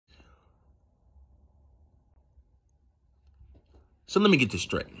So let me get this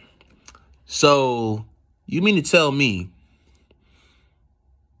straight. So you mean to tell me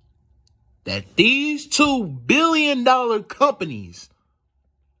that these $2 billion companies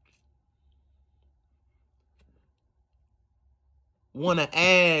want to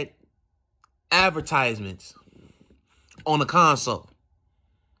add advertisements on the console?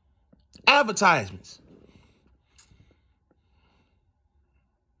 Advertisements.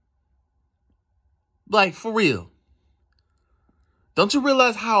 Like, for real. Don't you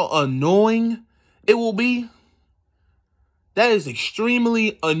realize how annoying it will be? That is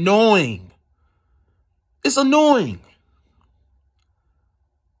extremely annoying. It's annoying.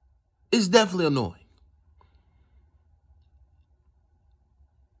 It's definitely annoying.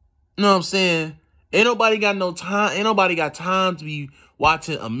 You know what I'm saying? Ain't nobody got no time. Ain't nobody got time to be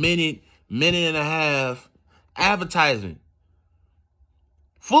watching a minute and a half advertisement.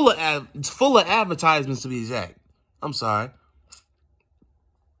 Full of advertisements, to be exact. I'm sorry.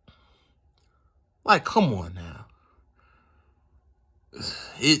 Like, come on now.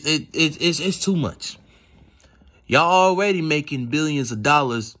 It's too much. Y'all already making billions of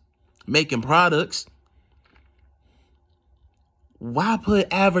dollars making products. Why put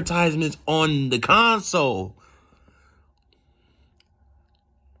advertisements on the console?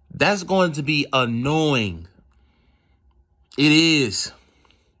 That's going to be annoying. It is.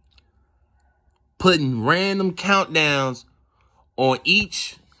 Putting random countdowns on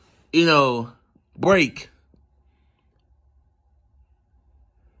each, break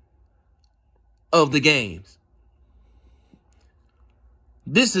of the games.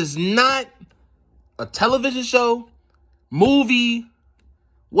 This is not a television show, movie,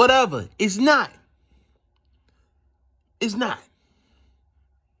 whatever. It's not. It's not.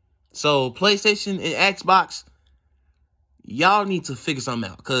 So PlayStation and Xbox, y'all need to figure something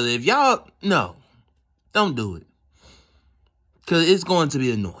out. Because if y'all, no, don't do it. Because it's going to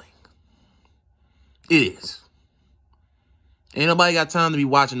be annoying. It is. Ain't nobody got time to be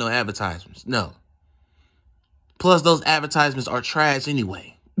watching no advertisements. No. Plus, those advertisements are trash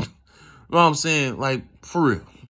anyway. You know what I'm saying? Like, for real.